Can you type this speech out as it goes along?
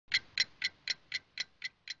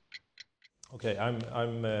Okay,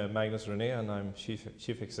 I'm Magnus Rene, and I'm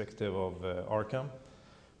chief executive of Arcam.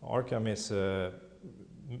 Arcam is a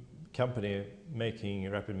company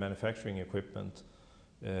making rapid manufacturing equipment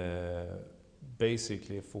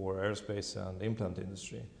basically for aerospace and implant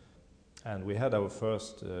industry. And we had our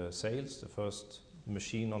first sales, the first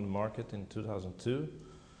machine on the market in 2002.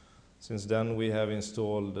 Since then we have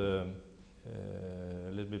installed a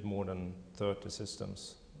little bit more than 30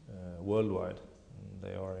 systems worldwide. And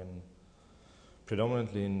they are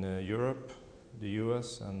predominantly in Europe, the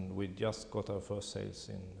US, and we just got our first sales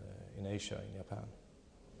in Asia, in Japan.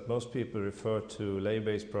 Most people refer to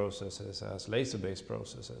layer-based processes as laser-based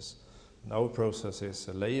processes. And our process is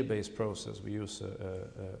a layer-based process. We use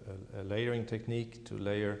a layering technique to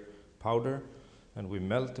layer powder, and we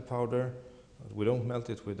melt the powder. We don't melt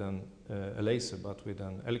it with a laser, but with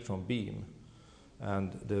an electron beam.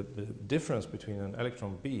 And the difference between an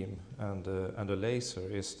electron beam and a laser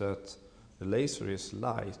is that the laser is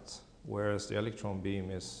light, whereas the electron beam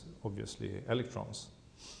is obviously electrons.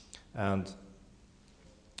 And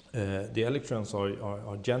the electrons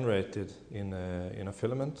are generated in a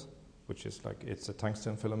filament, which is like, it's a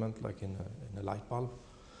tungsten filament, like in a light bulb,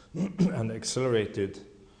 and accelerated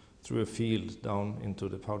through a field down into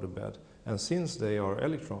the powder bed. And since they are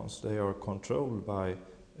electrons, they are controlled by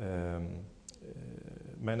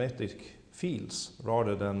magnetic fields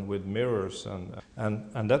rather than with mirrors,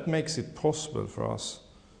 and that makes it possible for us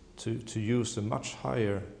to use a much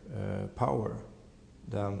higher power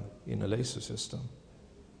than in a laser system.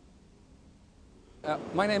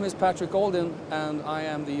 My name is Patrick Oldin, and I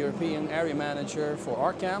am the European Area Manager for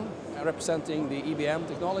Arcam, representing the EBM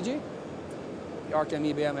technology, the Arcam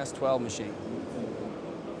EBM S12 machine.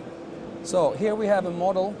 So here we have a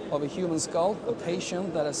model of a human skull, a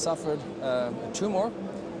patient that has suffered a tumor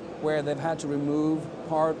where they've had to remove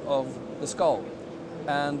part of the skull.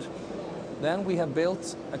 And then we have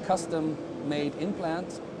built a custom-made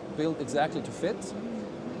implant, built exactly to fit,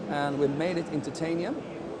 and we made it in titanium.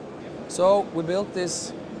 So we built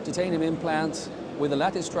this titanium implant with a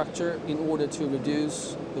lattice structure in order to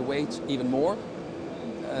reduce the weight even more,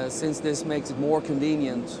 since this makes it more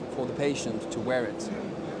convenient for the patient to wear it.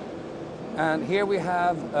 And here we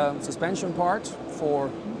have a suspension part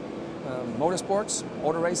for motorsports,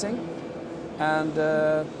 auto racing, and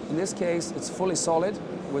in this case it's fully solid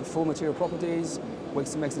with full material properties,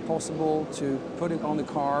 which makes it possible to put it on the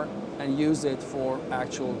car and use it for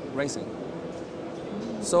actual racing.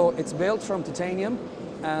 So it's built from titanium,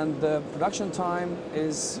 and the production time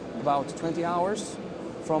is about 20 hours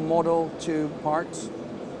from model to part.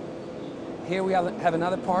 Here we have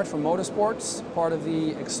another part for motorsports, part of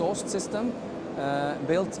the exhaust system,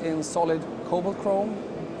 built in solid cobalt chrome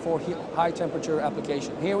for high temperature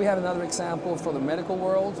application. Here we have another example from the medical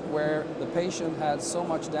world where the patient had so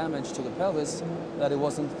much damage to the pelvis that it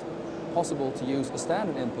wasn't possible to use a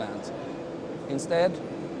standard implant. Instead,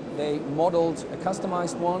 they modeled a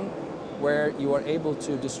customized one where you are able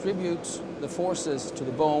to distribute the forces to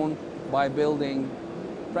the bone by building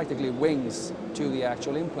practically wings to the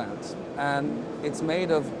actual implant. And it's made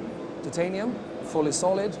of titanium, fully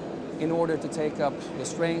solid, in order to take up the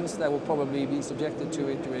strains that will probably be subjected to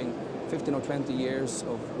it during 15 or 20 years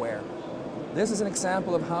of wear. This is an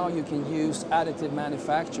example of how you can use additive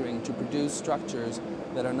manufacturing to produce structures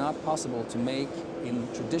that are not possible to make in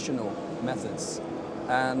traditional methods.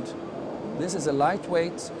 And this is a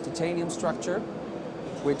lightweight titanium structure,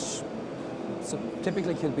 which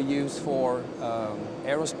typically can be used for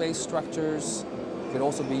aerospace structures. It could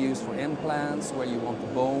also be used for implants where you want the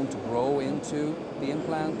bone to grow into the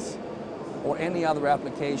implant, or any other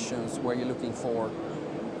applications where you're looking for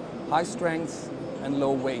high strength and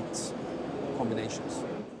low weight combinations.